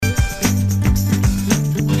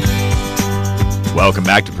Welcome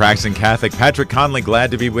back to Practicing Catholic. Patrick Conley,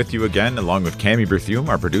 glad to be with you again, along with Cammie Berthume,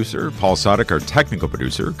 our producer, Paul Sadek, our technical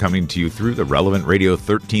producer, coming to you through the Relevant Radio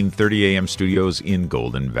 1330 AM studios in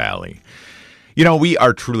Golden Valley. You know, we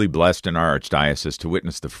are truly blessed in our archdiocese to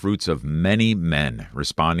witness the fruits of many men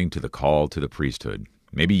responding to the call to the priesthood.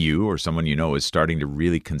 Maybe you or someone you know is starting to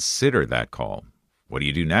really consider that call. What do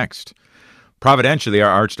you do next? Providentially,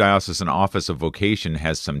 our Archdiocesan Office of Vocation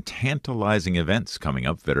has some tantalizing events coming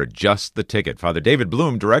up that are just the ticket. Father David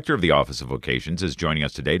Blume, director of the Office of Vocations, is joining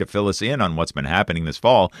us today to fill us in on what's been happening this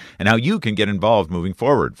fall and how you can get involved moving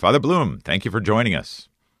forward. Father Blume, thank you for joining us.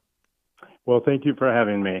 Well, thank you for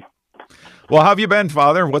having me. Well, how have you been,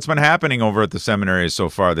 Father? What's been happening over at the seminaries so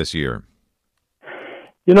far this year?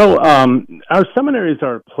 You know, our seminaries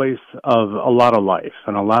are a place of a lot of life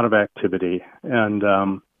and a lot of activity. And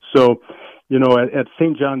you know, at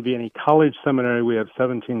St. John Vianney College Seminary, we have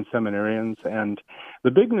 17 seminarians. And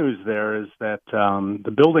the big news there is that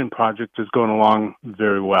the building project is going along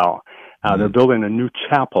very well. They're building a new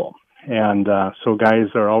chapel. And so guys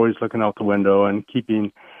are always looking out the window and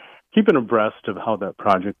keeping abreast of how that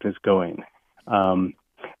project is going.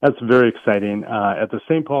 That's very exciting. At the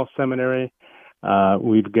St. Paul Seminary,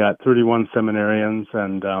 we've got 31 seminarians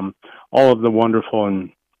and all of the wonderful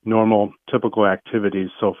and normal, typical activities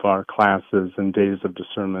so far, classes and days of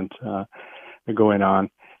discernment going on.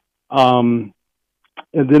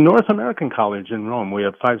 At the North American College in Rome, we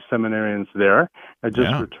have 5 seminarians there. I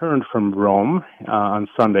just returned from Rome on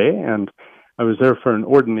Sunday, and I was there for an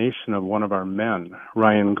ordination of one of our men,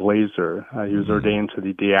 Ryan Glazer. He was ordained to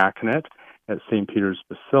the diaconate at St. Peter's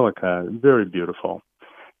Basilica. Very beautiful.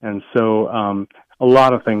 And so a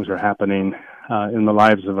lot of things are happening in the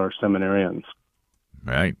lives of our seminarians.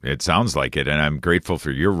 Right. It sounds like it, and I'm grateful for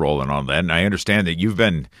your role in all that. And I understand that you've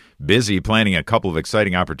been busy planning a couple of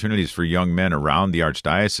exciting opportunities for young men around the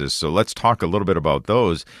Archdiocese. So let's talk a little bit about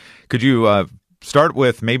those. Could you start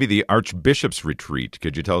with maybe the Archbishop's Retreat?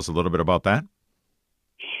 Could you tell us a little bit about that?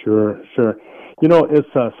 Sure. You know, it's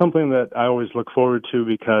something that I always look forward to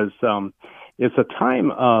because it's a time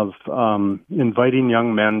of inviting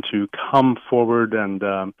young men to come forward and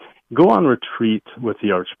go on retreat with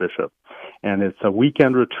the Archbishop. And it's a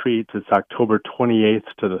weekend retreat. It's October 28th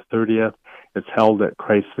to the 30th. It's held at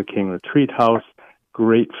Christ the King Retreat House.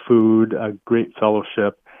 Great food, great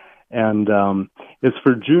fellowship. And it's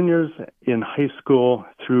for juniors in high school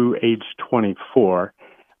through age 24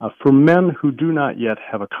 for men who do not yet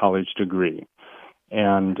have a college degree.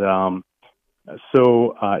 And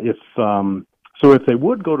so if they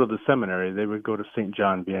would go to the seminary, they would go to St.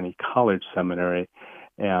 John Vianney College Seminary.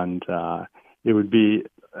 And it would be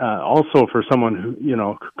also for someone who, you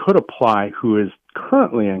know, could apply who is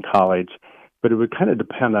currently in college, but it would kind of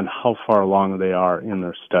depend on how far along they are in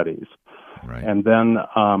their studies. Right. And then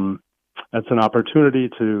that's an opportunity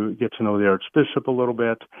to get to know the Archbishop a little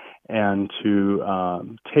bit and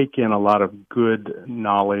to take in a lot of good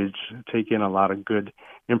knowledge, take in a lot of good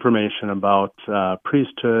information about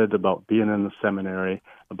priesthood, about being in the seminary,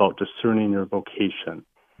 about discerning your vocation.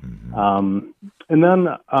 And then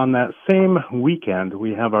on that same weekend,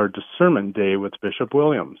 we have our Discernment Day with Bishop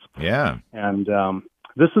Williams. Yeah. And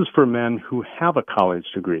this is for men who have a college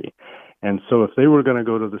degree. And so if they were going to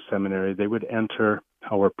go to the seminary, they would enter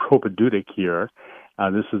our propedeutic year.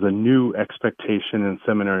 This is a new expectation in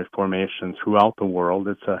seminary formation throughout the world.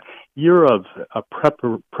 It's a year of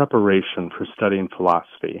preparation for studying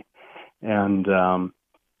philosophy. And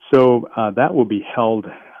so that will be held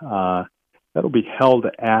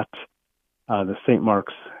at the St.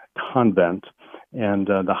 Mark's Convent, and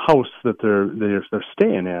the house that they're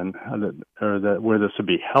staying in, where this would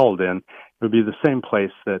be held in, would be the same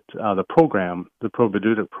place that the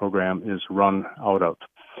propedeutic program, is run out of.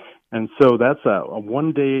 And so that's a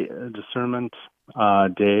one-day discernment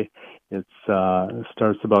day. It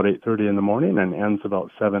starts about 8:30 in the morning and ends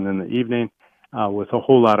about 7 in the evening, with a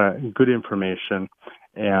whole lot of good information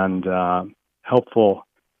and helpful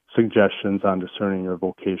suggestions on discerning your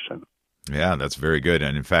vocation. Yeah, that's very good.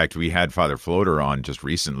 And in fact, we had Father Floater on just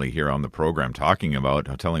recently here on the program telling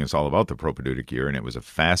us all about the propedeutic year, and it was a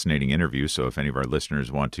fascinating interview. So if any of our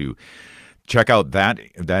listeners want to check out that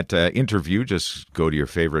interview, just go to your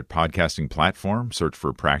favorite podcasting platform, search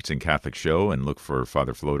for Practicing Catholic Show, and look for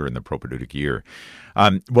Father Floater in the propedeutic year.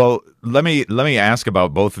 Well, let me ask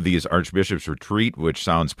about both of these Archbishop's Retreat, which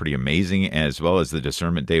sounds pretty amazing, as well as the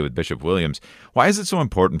Discernment Day with Bishop Williams. Why is it so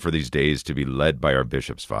important for these days to be led by our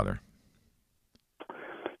bishops, Father?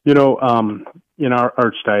 You know, in our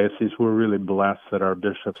archdiocese, we're really blessed that our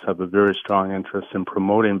bishops have a very strong interest in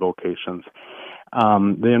promoting vocations.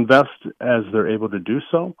 They invest as they're able to do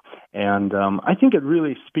so, and I think it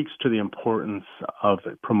really speaks to the importance of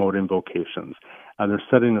promoting vocations. They're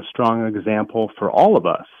setting a strong example for all of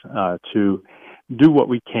us to do what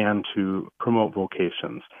we can to promote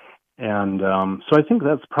vocations. And so I think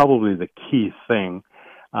that's probably the key thing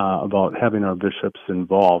about having our bishops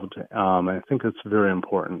involved. I think it's very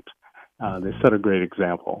important. They set a great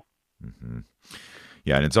example. Mm-hmm.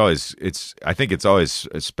 Yeah, and I think it's always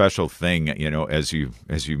a special thing, as you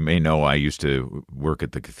may know, I used to work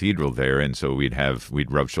at the cathedral there, and so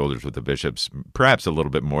we'd rub shoulders with the bishops, perhaps a little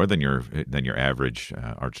bit more than your average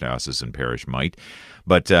archdiocesan parish might,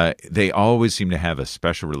 but they always seem to have a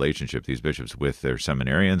special relationship, these bishops, with their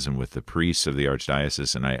seminarians and with the priests of the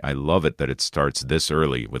archdiocese, and I love it that it starts this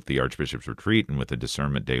early with the Archbishop's Retreat and with the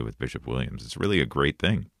Discernment Day with Bishop Williams. It's really a great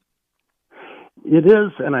thing. It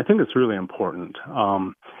is, and I think it's really important.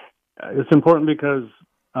 It's important because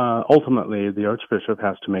ultimately the Archbishop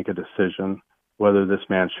has to make a decision whether this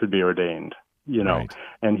man should be ordained, Right.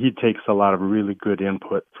 and he takes a lot of really good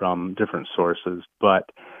input from different sources. But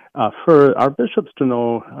for our bishops to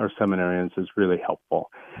know our seminarians is really helpful.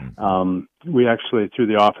 Mm-hmm. We actually, through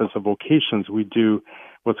the Office of Vocations, we do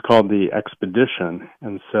what's called the expedition.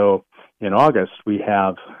 And so in August, we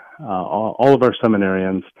have all of our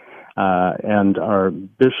seminarians and our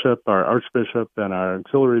bishop, our archbishop, and our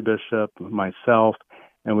auxiliary bishop, myself,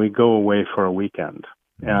 and we go away for a weekend.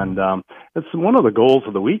 And it's one of the goals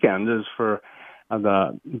of the weekend is for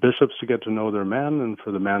the bishops to get to know their men and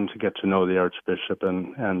for the men to get to know the archbishop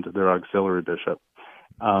and their auxiliary bishop.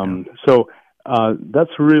 So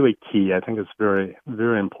that's really key. I think it's very,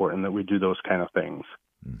 very important that we do those kind of things.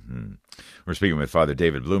 Mm-hmm. We're speaking with Father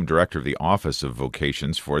David Blume, Director of the Office of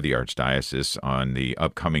Vocations for the Archdiocese, on the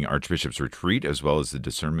upcoming Archbishop's Retreat as well as the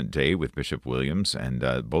Discernment Day with Bishop Williams, and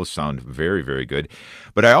both sound very, very good.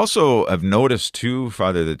 But I also have noticed too,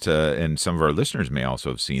 Father, that and some of our listeners may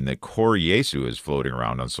also have seen that Cor Jesu is floating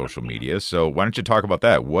around on social media. So why don't you talk about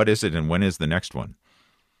that? What is it and when is the next one?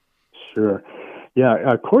 Sure.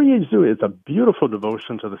 Yeah, Cor Jesu is a beautiful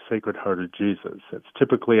devotion to the Sacred Heart of Jesus. It's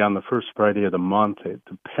typically on the first Friday of the month. It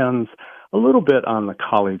depends a little bit on the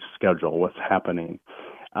college schedule, what's happening.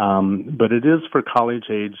 But it is for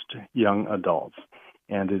college-aged young adults.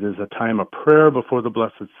 And it is a time of prayer before the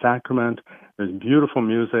Blessed Sacrament. There's beautiful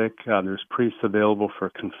music. There's priests available for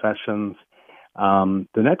confessions. The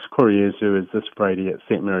next Cor Jesu is this Friday at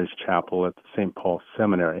St. Mary's Chapel at the St. Paul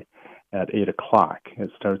Seminary at 8 o'clock. It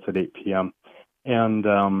starts at 8 p.m. And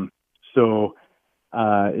so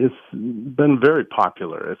it's been very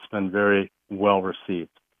popular. It's been very well received.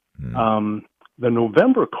 The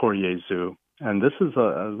November Cor Jesu, and this is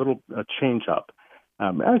a change up,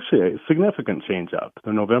 actually a significant change up.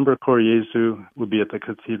 The November Cor Jesu would be at the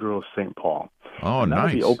Cathedral of St. Paul. Oh, and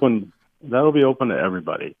nice. That'll be open to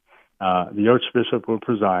everybody. The Archbishop will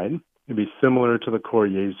preside. It'll be similar to the Cor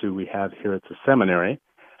Jesu we have here at the seminary.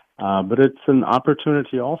 But it's an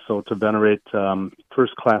opportunity also to venerate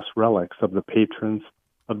first-class relics of the patrons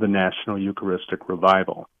of the National Eucharistic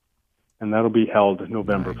Revival. And that'll be held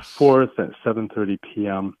November 4th at 7:30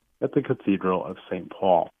 p.m. at the Cathedral of St.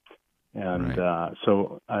 Paul. And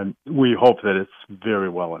so we hope that it's very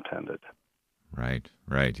well attended. Right.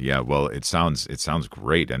 Yeah, well, it sounds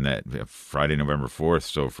great. And that Friday, November 4th,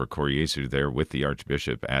 so for Cor Jesu there with the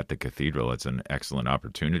Archbishop at the Cathedral, it's an excellent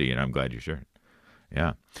opportunity, and I'm glad you shared.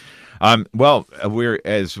 Yeah. Well,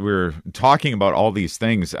 as we're talking about all these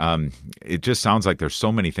things, it just sounds like there's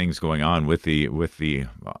so many things going on with the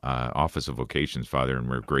Office of Vocations, Father, and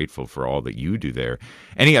we're grateful for all that you do there.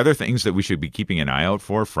 Any other things that we should be keeping an eye out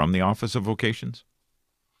for from the Office of Vocations?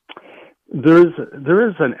 There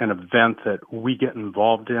is an event that we get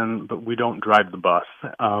involved in, but we don't drive the bus.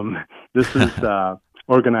 This is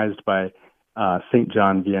organized by St.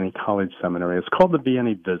 John Vianney College Seminary. It's called the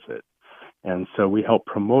Vianney Visit. And so we help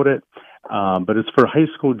promote it, but it's for high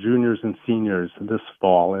school juniors and seniors this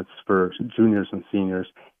fall. It's for juniors and seniors.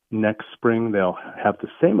 Next spring, they'll have the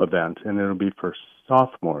same event, and it'll be for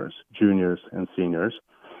sophomores, juniors, and seniors.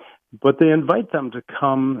 But they invite them to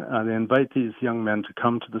come, they invite these young men to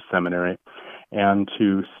come to the seminary and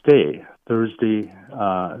to stay Thursday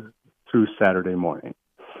through Saturday morning.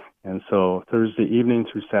 And so Thursday evening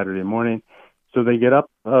through Saturday morning. So they get up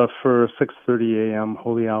for 6:30 a.m.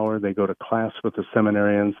 Holy Hour. They go to class with the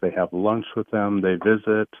seminarians. They have lunch with them. They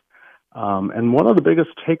visit. And one of the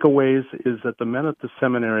biggest takeaways is that the men at the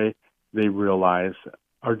seminary, they realize,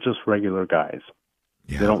 are just regular guys.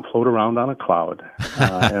 Yeah. They don't float around on a cloud.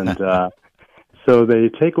 So they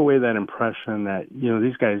take away that impression that,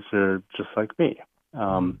 these guys are just like me.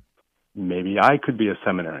 Maybe I could be a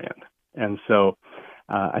seminarian. And so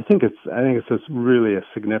I think it's just really a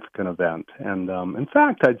significant event. And in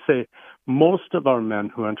fact, I'd say most of our men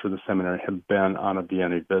who enter the seminary have been on a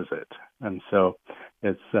VNA visit, and so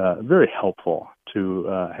it's very helpful to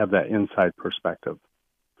have that inside perspective.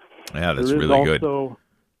 Yeah, that's really good.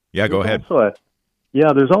 Yeah, go ahead.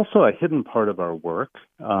 There's also a hidden part of our work,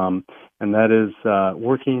 and that is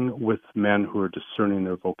working with men who are discerning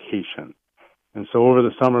their vocation. And so over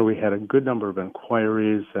the summer, we had a good number of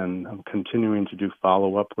inquiries, and I'm continuing to do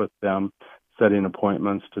follow-up with them, setting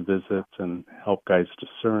appointments to visit and help guys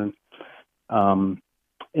discern. So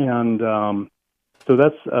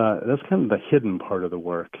that's kind of the hidden part of the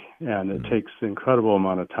work, and it takes an incredible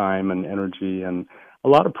amount of time and energy and a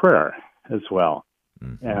lot of prayer as well.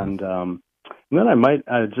 Mm-hmm. And then I might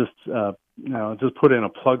just put in a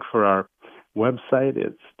plug for our website.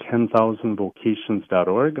 It's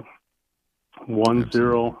 10,000vocations.org.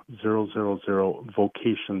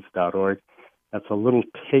 10000vocations.org. That's a little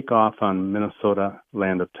takeoff on Minnesota,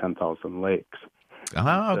 land of 10,000 lakes.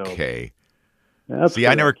 Okay. That's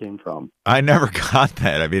where that came from. I never got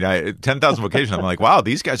that. I mean, 10,000 Vocations, I'm like, wow,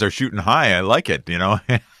 these guys are shooting high. I like it,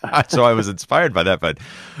 So I was inspired by that. But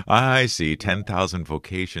I see 10,000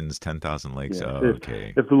 Vocations, 10,000 lakes. Yeah.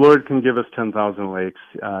 Okay. If the Lord can give us 10,000 lakes,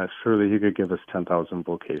 surely He could give us 10,000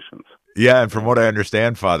 vocations. Yeah, and from what I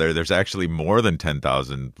understand, Father, there's actually more than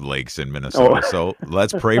 10,000 lakes in Minnesota. Oh. So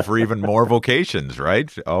let's pray for even more vocations,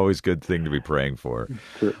 right? Always good thing to be praying for.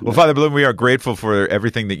 Well, Father Blume, we are grateful for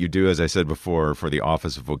everything that you do, as I said before, for the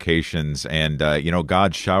Office of Vocations. And,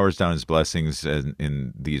 God showers down His blessings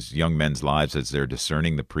in these young men's lives as they're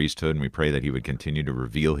discerning the priesthood. And we pray that He would continue to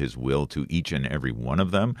reveal His will to each and every one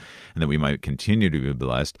of them, and that we might continue to be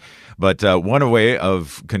blessed. But one way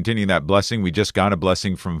of continuing that blessing, we just got a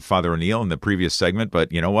blessing from Father O'Neill in the previous segment,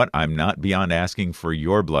 but you know what? I'm not beyond asking for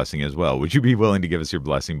your blessing as well. Would you be willing to give us your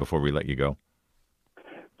blessing before we let you go?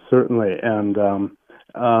 Certainly. And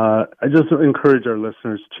I just encourage our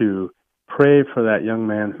listeners to pray for that young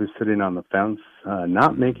man who's sitting on the fence,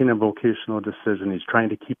 not making a vocational decision. He's trying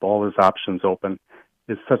to keep all his options open.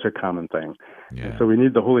 It's such a common thing. Yeah. And so we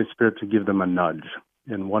need the Holy Spirit to give them a nudge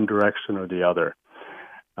in one direction or the other.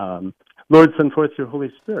 Lord, send forth your Holy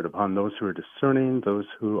Spirit upon those who are discerning, those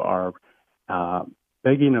who are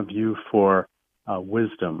begging of you for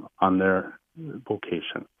wisdom on their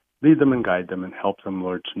vocation. Lead them and guide them and help them,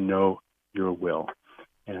 Lord, to know your will.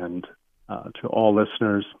 And to all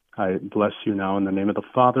listeners, I bless you now in the name of the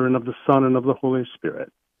Father and of the Son and of the Holy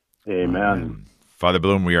Spirit. Amen. Father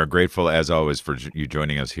Blume, we are grateful, as always, for you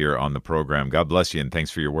joining us here on the program. God bless you, and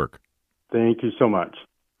thanks for your work. Thank you so much.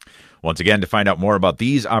 Once again, to find out more about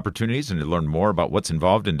these opportunities and to learn more about what's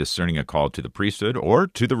involved in discerning a call to the priesthood or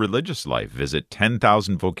to the religious life, visit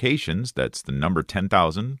 10,000 Vocations. That's the number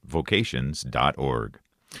 10,000vocations.org.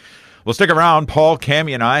 Well, stick around. Paul,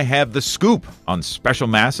 Cammie, and I have the scoop on special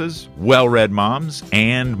masses, well-read moms,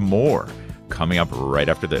 and more coming up right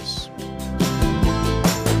after this.